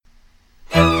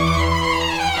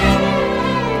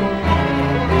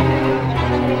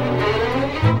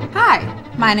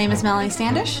My name is Melanie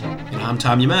Standish. And I'm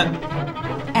Tom Umet.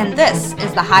 And this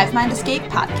is the Hivemind Escape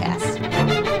Podcast.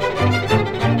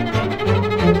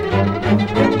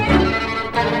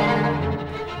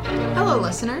 Hello,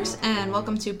 listeners, and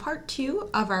welcome to part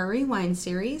 2 of our Rewind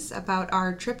series about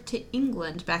our trip to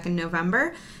England back in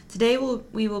November. Today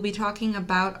we will be talking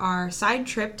about our side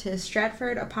trip to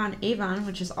Stratford-Upon-Avon,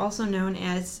 which is also known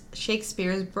as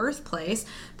Shakespeare's birthplace.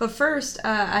 But first,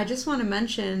 I just want to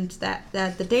mention that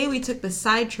the day we took the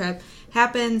side trip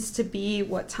happens to be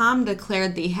what Tom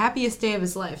declared the happiest day of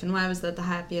his life. And why was that the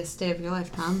happiest day of your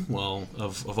life, Tom? Well,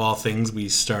 of all things, we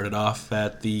started off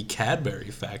at the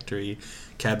Cadbury factory,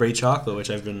 Cadbury chocolate, which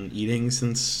I've been eating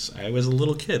since I was a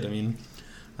little kid. I mean,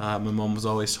 my mom was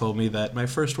always told me that my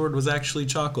first word was actually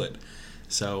chocolate.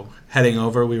 So heading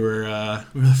over, we were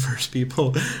the first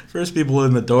people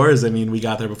in the doors. I mean, we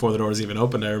got there before the doors even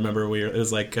opened. I remember it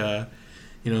was like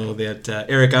that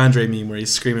Eric Andre meme where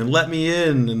he's screaming, "Let me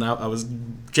in!" And I was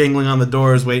jangling on the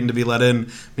doors waiting to be let in.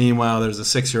 Meanwhile, there's a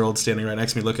 6-year-old standing right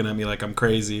next to me looking at me like I'm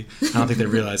crazy. I don't think they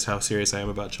realized how serious I am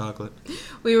about chocolate.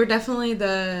 We were definitely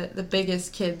the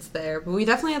biggest kids there, but we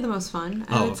definitely had the most fun,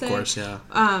 I would say. Of course, yeah.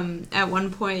 At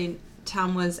one point,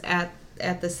 Tom was at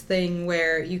this thing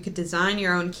where you could design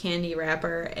your own candy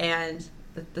wrapper, and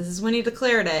this is when he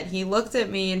declared it. He looked at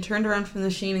me and turned around from the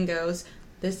machine and goes,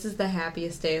 "This is the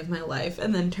happiest day of my life,"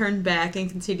 and then turned back and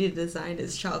continued to design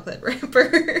his chocolate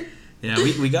wrapper. Yeah,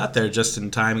 we got there just in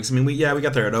time. I mean, we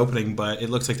got there at opening, but it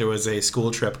looks like there was a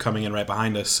school trip coming in right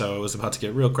behind us, so it was about to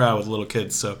get real crowded with little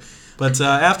kids. But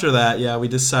after that, yeah, we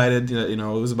decided, it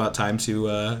was about time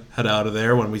to head out of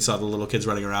there when we saw the little kids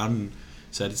running around and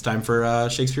said it's time for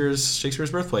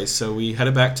Shakespeare's birthplace. So we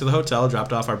headed back to the hotel,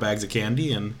 dropped off our bags of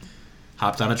candy, and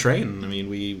hopped on a train. I mean,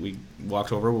 we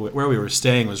walked over. Where we were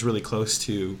staying was really close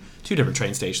to 2 different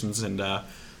train stations, and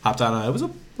hopped on. It was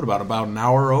about an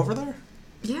hour over there.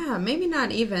 Yeah, maybe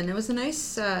not even. It was a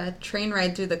nice train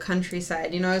ride through the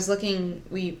countryside. I was looking.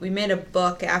 We made a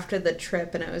book after the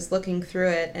trip, and I was looking through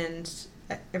it, and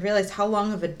I realized how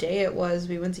long of a day it was.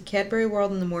 We went to Cadbury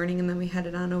World in the morning, and then we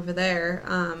headed on over there.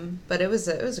 But it was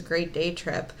a great day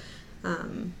trip. I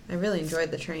really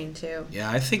enjoyed the train, too. Yeah,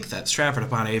 I think that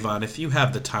Stratford-Upon-Avon, if you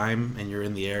have the time and you're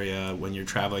in the area when you're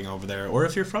traveling over there, or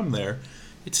if you're from there,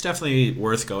 it's definitely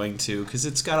worth going to, because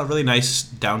it's got a really nice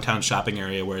downtown shopping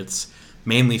area where it's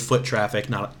mainly foot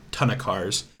traffic, not a ton of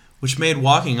cars, which made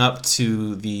walking up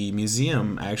to the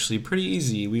museum actually pretty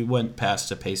easy. We went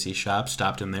past a Pacey shop,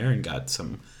 stopped in there, and got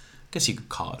some, I guess you could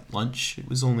call it lunch. It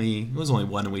was only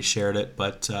one, and we shared it,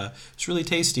 but it's really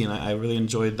tasty, and I really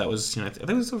enjoyed. That was, I think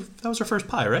that was our first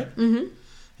pie, right? Mm-hmm.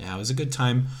 Yeah, it was a good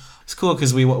time. It's cool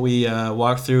because we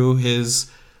walked through his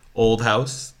old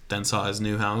house, then saw his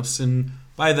new house, and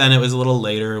by then it was a little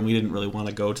later, and we didn't really want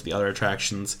to go to the other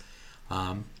attractions.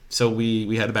 So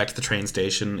we headed back to the train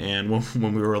station, and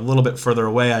when we were a little bit further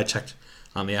away, I checked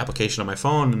on the application on my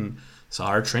phone and saw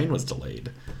our train was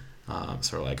delayed.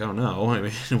 So we're like, oh no, I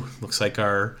mean, it looks like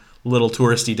our little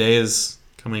touristy day is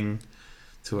coming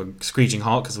to a screeching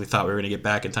halt because we thought we were going to get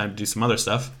back in time to do some other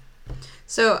stuff.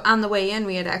 So on the way in,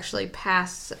 we had actually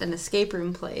passed an escape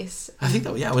room place. I think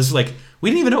it was like, we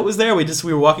didn't even know it was there. We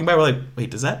were walking by, we're like,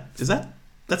 wait, that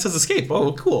says escape.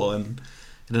 Oh, cool. And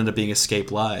it ended up being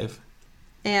Escape Live.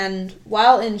 And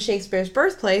while in Shakespeare's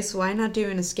birthplace, why not do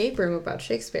an escape room about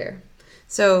Shakespeare?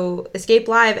 So Escape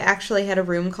Live actually had a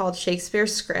room called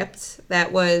Shakespeare's Script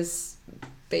that was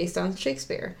based on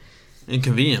Shakespeare. And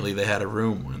conveniently, they had a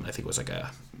room, and I think it was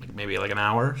maybe an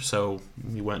hour. So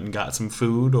we went and got some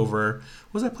food over,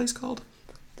 what was that place called?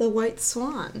 The White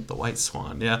Swan. The White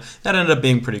Swan, yeah. That ended up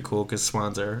being pretty cool because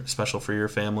swans are special for your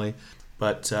family.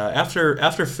 But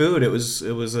after food, it was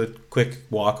a quick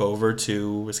walk over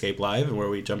to Escape Live, where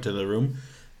we jumped into the room.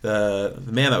 The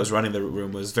man that was running the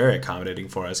room was very accommodating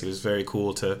for us. He was very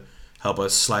cool to help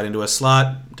us slide into a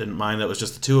slot. Didn't mind that it was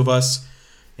just the 2 of us,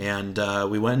 and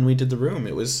we went and we did the room.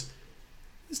 It was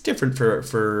different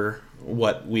for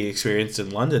what we experienced in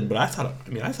London, but I thought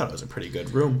it was a pretty good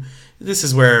room. This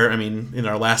is where, in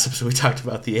our last episode we talked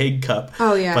about the egg cup.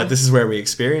 Oh yeah. But this is where we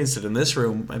experienced it in this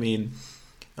room.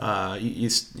 You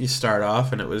start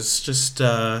off, and it was just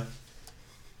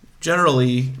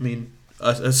generally,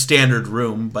 a standard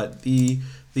room, but the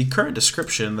current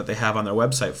description that they have on their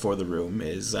website for the room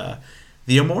is,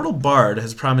 the immortal bard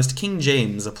has promised King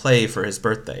James a play for his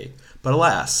birthday, but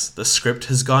alas, the script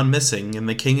has gone missing and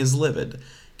the king is livid.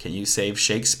 Can you save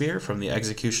Shakespeare from the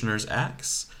executioner's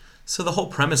axe? So the whole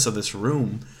premise of this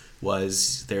room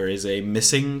was there is a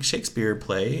missing Shakespeare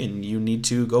play, and you need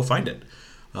to go find it.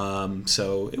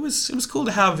 So it was cool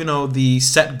to have, the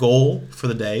set goal for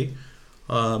the day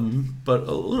but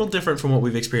a little different from what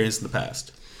we've experienced in the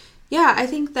past. Yeah, I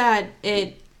think that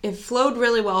it flowed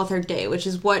really well with our day, which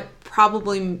is what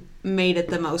probably made it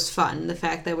the most fun. The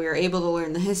fact that we were able to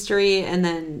learn the history and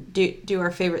then do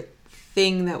our favorite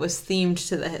thing that was themed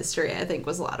to the history, I think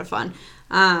was a lot of fun.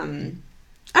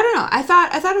 I don't know. I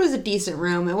thought it was a decent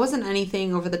room. It wasn't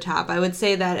anything over the top. I would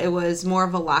say that it was more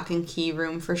of a lock and key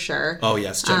room for sure. Oh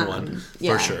yes, Gen 1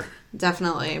 for sure.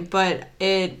 Definitely. But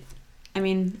I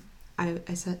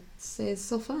say it's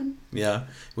still fun. Yeah.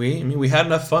 We had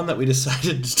enough fun that we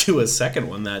decided to do a second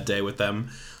one that day with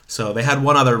them. So they had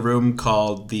one other room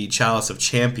called the Chalice of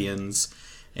Champions,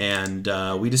 and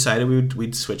we decided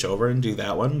we'd switch over and do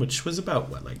that one, which was about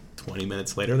 20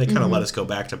 minutes later. They kind of let us go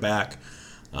back to back.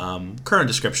 Current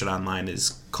description online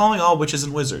is: calling all witches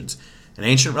and wizards. An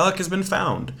ancient relic has been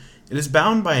found. It is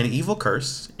bound by an evil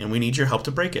curse, and we need your help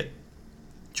to break it.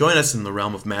 Join us in the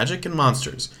realm of magic and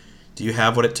monsters. Do you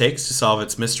have what it takes to solve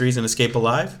its mysteries and escape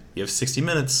alive? You have 60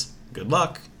 minutes. Good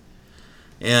luck.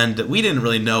 And we didn't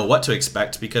really know what to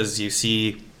expect because you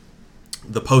see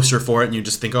the poster for it and you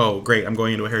just think, oh, great, I'm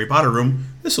going into a Harry Potter room.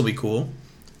 This will be cool.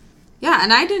 Yeah,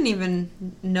 and I didn't even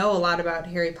know a lot about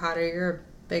Harry Potter. You're a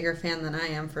bigger fan than I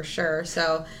am for sure.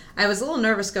 So I was a little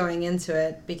nervous going into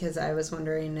it because I was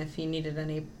wondering if you needed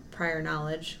any prior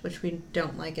knowledge, which we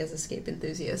don't like as escape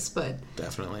enthusiasts, but...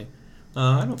 Definitely.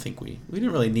 I don't think we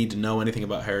didn't really need to know anything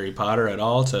about Harry Potter at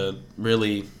all to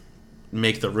really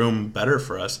make the room better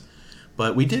for us.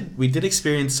 But we did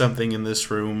experience something in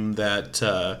this room that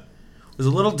was a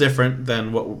little different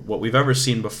than what we've ever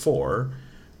seen before,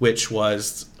 which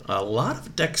was a lot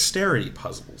of dexterity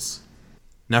puzzles.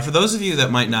 Now, for those of you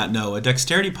that might not know, a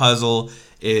dexterity puzzle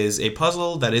is a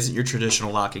puzzle that isn't your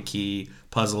traditional lock and key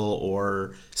puzzle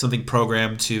or something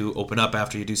programmed to open up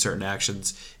after you do certain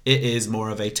actions. It is more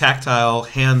of a tactile,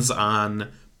 hands-on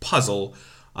puzzle.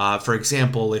 For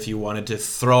example, if you wanted to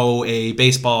throw a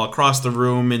baseball across the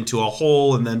room into a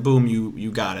hole and then boom,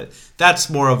 you got it. That's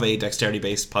more of a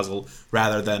dexterity-based puzzle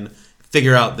rather than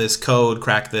figure out this code,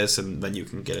 crack this, and then you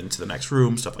can get into the next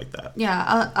room, stuff like that.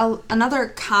 Yeah, another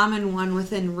common one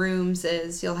within rooms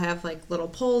is you'll have little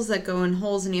poles that go in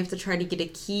holes and you have to try to get a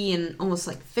key and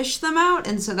almost fish them out.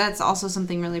 And so that's also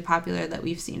something really popular that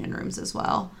we've seen in rooms as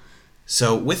well.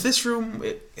 So with this room,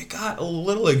 it got a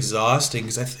little exhausting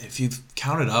because if you've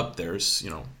counted up, there's,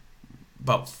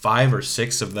 about 5 or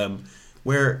 6 of them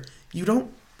where you'll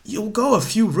go a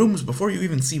few rooms before you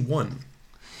even see one.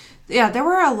 Yeah, there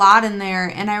were a lot in there,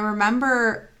 and I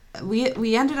remember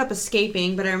we ended up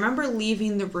escaping, but I remember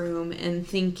leaving the room and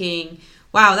thinking,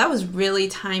 wow, that was really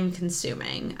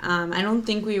time-consuming. I don't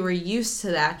think we were used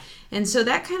to that. And so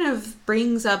that kind of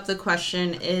brings up the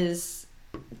question, is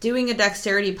doing a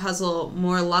dexterity puzzle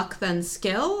more luck than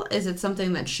skill? Is it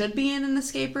something that should be in an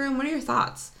escape room? What are your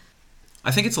thoughts?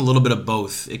 I think it's a little bit of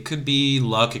both. It could be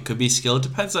luck, it could be skill. It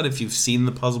depends on if you've seen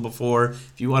the puzzle before,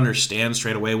 if you understand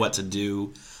straight away what to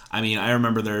do. I mean, I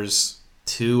remember there's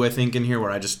 2, I think, in here where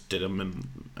I just did them in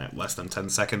less than 10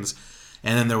 seconds.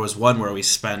 And then there was one where we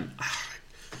spent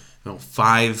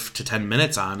 5 to 10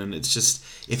 minutes on, and it's just,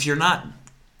 if you're not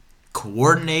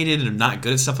coordinated and not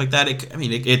good at stuff like that,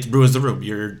 it ruins the room.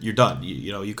 You're done.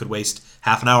 You could waste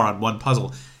half an hour on one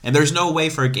puzzle. And there's no way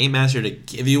for a game master to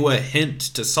give you a hint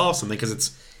to solve something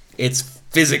because it's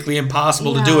physically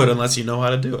impossible to do it unless you know how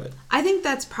to do it. I think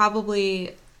that's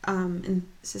probably...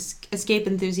 escape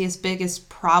enthusiasts' biggest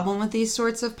problem with these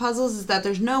sorts of puzzles is that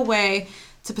there's no way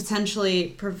to potentially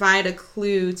provide a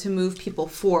clue to move people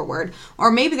forward.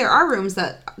 Or maybe there are rooms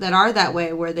that are that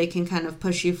way where they can kind of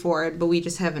push you forward, but we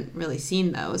just haven't really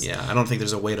seen those. Yeah, I don't think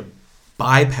there's a way to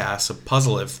bypass a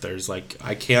puzzle if there's I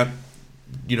can't,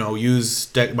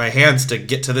 use my hands to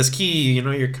get to this key.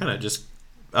 You're kind of just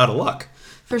out of luck.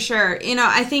 For sure.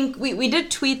 I think we did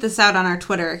tweet this out on our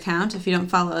Twitter account. If you don't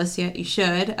follow us yet, you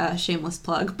should. Shameless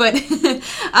plug. But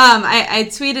I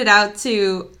tweeted out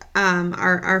to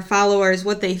our followers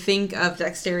what they think of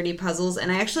dexterity puzzles.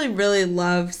 And I actually really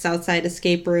love Southside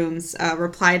Escape Room's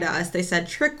reply to us. They said,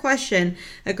 trick question,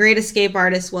 a great escape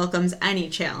artist welcomes any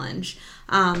challenge.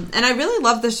 And I really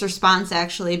love this response,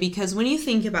 actually, because when you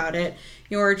think about it,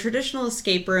 your traditional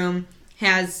escape room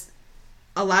has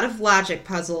a lot of logic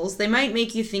puzzles. They might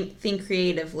make you think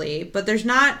creatively, but there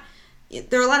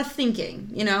are a lot of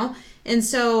thinking, And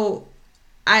so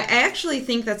I actually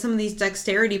think that some of these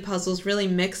dexterity puzzles really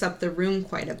mix up the room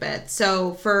quite a bit.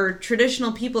 So for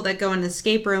traditional people that go in an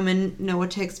escape room and know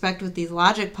what to expect with these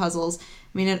logic puzzles,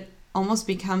 it almost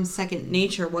becomes second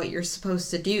nature what you're supposed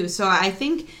to do. So I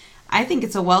think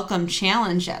it's a welcome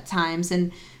challenge at times.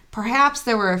 And perhaps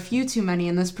there were a few too many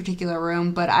in this particular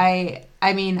room, but I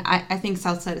think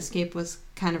Southside Escape was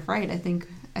kind of right. I think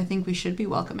we should be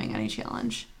welcoming any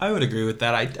challenge. I would agree with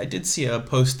that. I did see a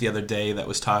post the other day that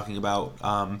was talking about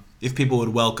if people would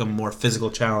welcome more physical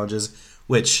challenges,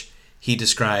 which he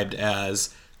described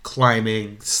as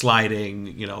climbing,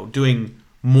 sliding, doing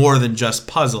more than just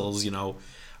puzzles,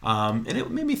 and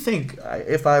it made me think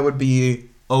if I would be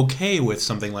okay with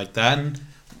something like that. And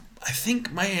I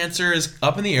think my answer is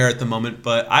up in the air at the moment,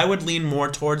 but I would lean more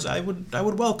towards I would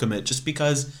welcome it, just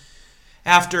because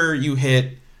after you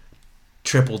hit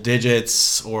triple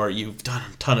digits or you've done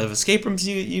a ton of escape rooms,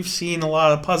 you've seen a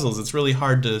lot of puzzles. It's really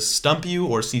hard to stump you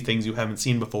or see things you haven't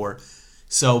seen before.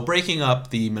 So breaking up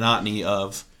the monotony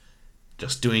of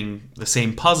just doing the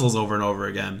same puzzles over and over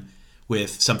again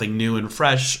with something new and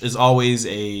fresh is always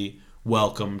a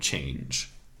welcome change.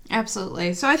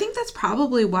 Absolutely. So I think that's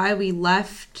probably why we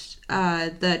left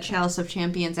the Chalice of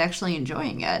Champions actually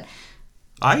enjoying it.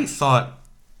 I thought,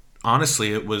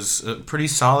 honestly, it was a pretty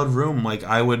solid room. Like,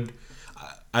 I would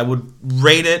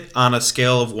rate it on a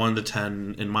scale of 1 to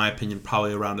 10, in my opinion,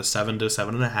 probably around a 7 to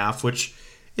 7.5, which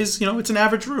is, it's an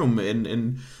average room.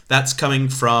 And that's coming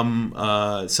from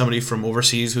somebody from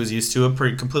overseas who's used to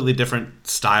a completely different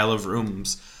style of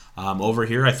rooms. Over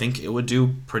here, I think it would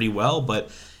do pretty well,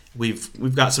 but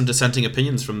we've got some dissenting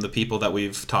opinions from the people that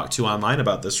we've talked to online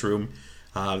about this room.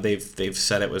 They've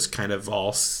said it was kind of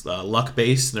all luck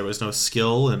based. There was no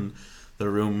skill, and the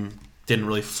room didn't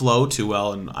really flow too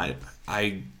well. And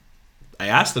I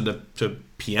asked them to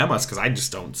PM us because I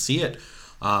just don't see it.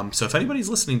 So if anybody's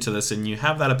listening to this and you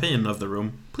have that opinion of the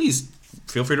room, please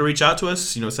feel free to reach out to us.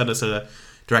 Send us a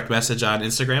direct message on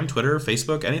Instagram, Twitter,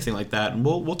 Facebook, anything like that, and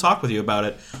we'll talk with you about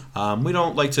it. We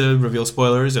don't like to reveal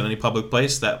spoilers in any public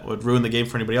place. That would ruin the game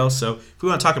for anybody else. So if we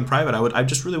want to talk in private, I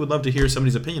just really would love to hear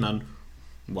somebody's opinion on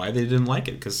why they didn't like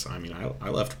it, because I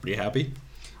left pretty happy.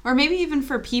 Or maybe even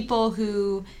for people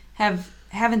who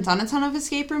haven't done a ton of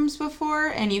escape rooms before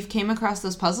and you've came across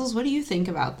those puzzles, what do you think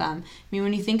about them? I mean,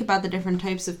 when you think about the different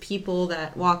types of people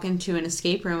that walk into an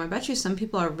escape room, I bet you some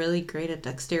people are really great at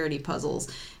dexterity puzzles.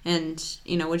 And,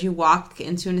 would you walk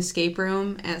into an escape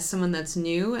room as someone that's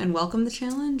new and welcome the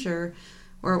challenge, or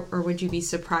would you be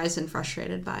surprised and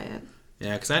frustrated by it?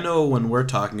 Yeah, because I know when we're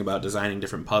talking about designing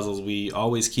different puzzles, we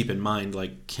always keep in mind,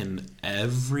 can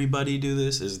everybody do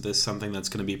this? Is this something that's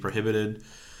going to be prohibited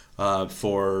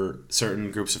for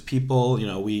certain groups of people?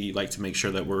 We like to make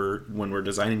sure that when we're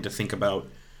designing, to think about,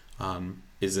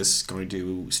 is this going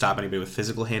to stop anybody with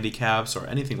physical handicaps or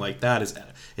anything like that?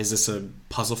 Is this a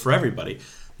puzzle for everybody?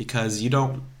 Because you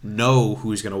don't know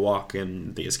who's going to walk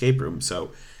in the escape room.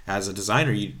 So as a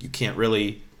designer, you can't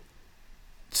really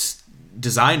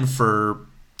design for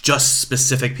just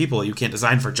specific people. You can't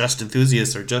design for just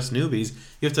enthusiasts or just newbies.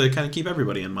 You have to kind of keep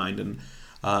everybody in mind. And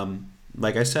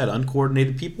like I said,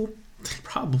 uncoordinated people, they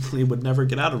probably would never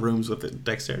get out of rooms with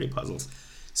dexterity puzzles.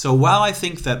 So while I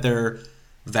think that they're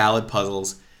valid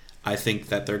puzzles, I think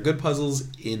that they're good puzzles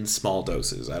in small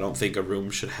doses. I don't think a room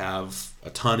should have a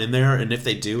ton in there. And if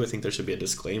they do, I think there should be a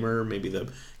disclaimer. Maybe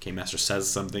the Game Master says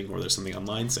something, or there's something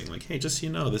online saying, hey, just so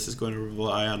you know, this is going to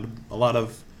rely on a lot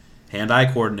of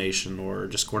hand-eye coordination or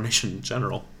just coordination in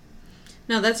general.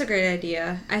 No, that's a great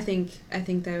idea. I think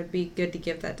that would be good to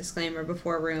give that disclaimer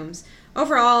before rooms.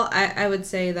 Overall, I would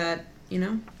say that,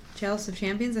 Chalice of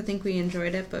Champions, I think we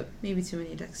enjoyed it, but maybe too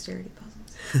many dexterity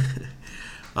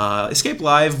puzzles. Escape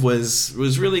Live was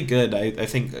really good. I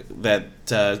think that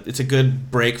it's a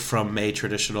good break from a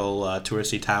traditional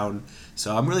touristy town,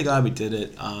 so I'm really glad we did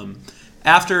it.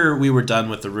 After we were done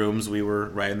with the rooms, we were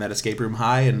riding that escape room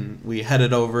high, and we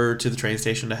headed over to the train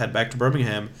station to head back to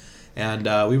Birmingham. And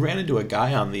we ran into a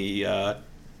guy on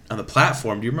the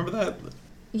platform. Do you remember that?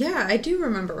 Yeah, I do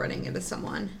remember running into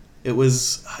someone. It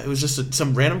was just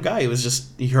some random guy. It was just,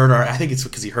 he heard our. I think it's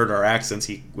because he heard our accents.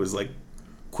 He was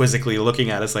quizzically looking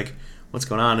at us, what's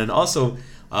going on? And also,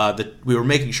 we were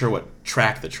making sure what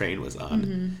track the train was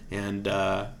on. Mm-hmm.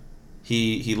 And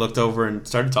he looked over and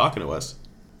started talking to us.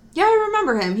 Yeah, I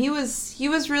remember him. He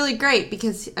was really great,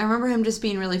 because I remember him just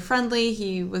being really friendly.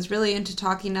 He was really into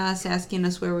talking to us, asking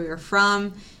us where we were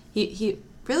from. He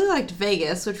really liked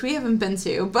Vegas, which we haven't been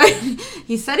to, but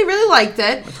he said he really liked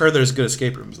it. I've heard there's good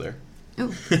escape rooms there.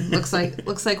 Oh, looks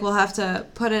like we'll have to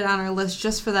put it on our list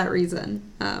just for that reason,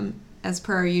 as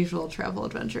per our usual travel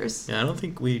adventures. Yeah, I don't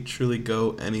think we truly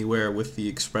go anywhere with the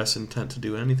express intent to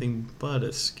do anything but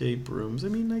escape rooms. I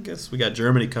mean, I guess we got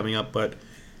Germany coming up, but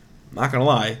not gonna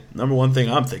lie, number one thing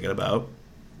I'm thinking about,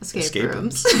 escape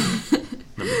rooms.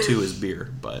 Number 2 is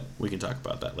beer, but we can talk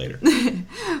about that later.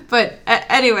 But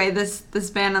anyway, this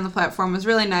band on the platform was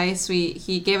really nice.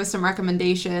 He gave us some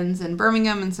recommendations in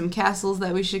Birmingham and some castles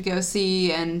that we should go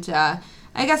see, and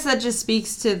I guess that just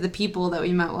speaks to the people that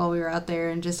we met while we were out there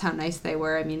and just how nice they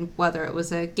were. I mean, whether it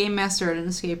was a game master at an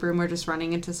escape room or just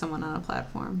running into someone on a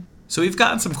platform. So we've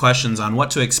gotten some questions on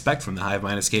what to expect from the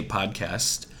Hivemind Escape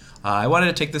Podcast. I wanted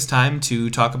to take this time to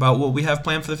talk about what we have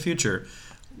planned for the future.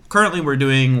 Currently, we're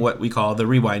doing what we call the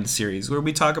Rewind series, where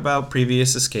we talk about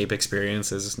previous escape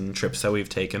experiences and trips that we've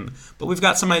taken, but we've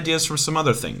got some ideas for some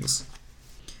other things.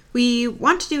 We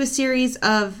want to do a series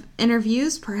of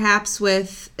interviews, perhaps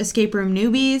with escape room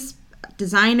newbies,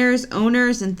 designers,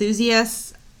 owners,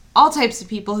 enthusiasts, all types of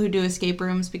people who do escape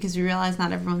rooms, because we realize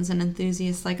not everyone's an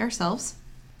enthusiast like ourselves.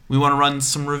 We want to run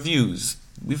some reviews.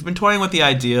 We've been toying with the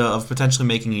idea of potentially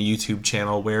making a YouTube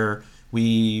channel where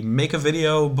we make a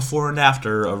video before and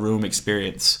after a room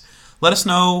experience. Let us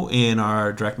know in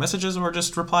our direct messages or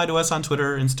just reply to us on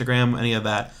Twitter, Instagram, any of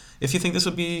that, if you think this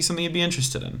would be something you'd be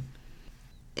interested in.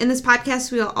 In this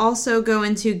podcast, we'll also go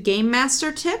into Game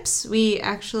Master tips. We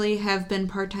actually have been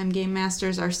part-time Game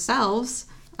Masters ourselves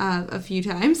a few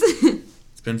times.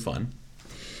 It's been fun.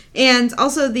 And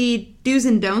also the do's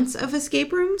and don'ts of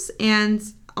escape rooms, and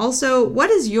also, what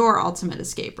is your ultimate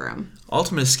escape room?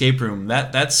 Ultimate escape room,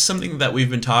 that's something that we've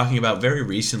been talking about very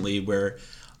recently, where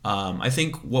I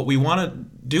think what we want to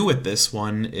do with this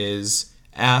one is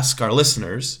ask our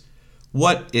listeners,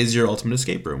 what is your ultimate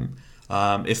escape room?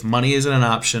 If money isn't an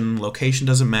option, location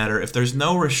doesn't matter, if there's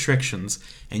no restrictions,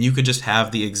 and you could just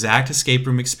have the exact escape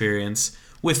room experience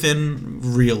within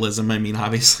realism, I mean,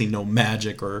 obviously no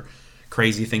magic or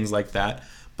crazy things like that,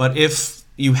 but if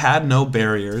you had no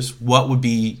barriers, what would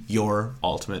be your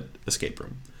ultimate escape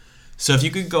room? So if you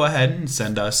could go ahead and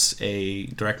send us a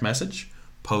direct message,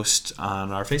 post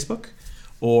on our Facebook,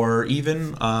 or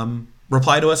even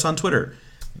reply to us on Twitter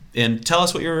and tell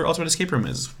us what your ultimate escape room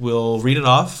is. We'll read it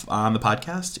off on the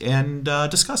podcast and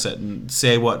discuss it and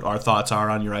say what our thoughts are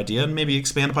on your idea and maybe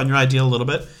expand upon your idea a little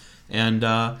bit and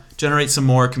generate some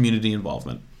more community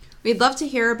involvement. We'd love to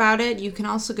hear about it. You can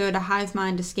also go to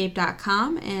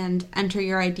hivemindescape.com and enter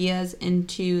your ideas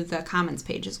into the comments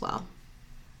page as well.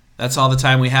 That's all the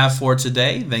time we have for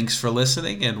today. Thanks for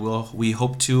listening, and we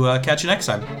hope to catch you next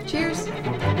time. Cheers.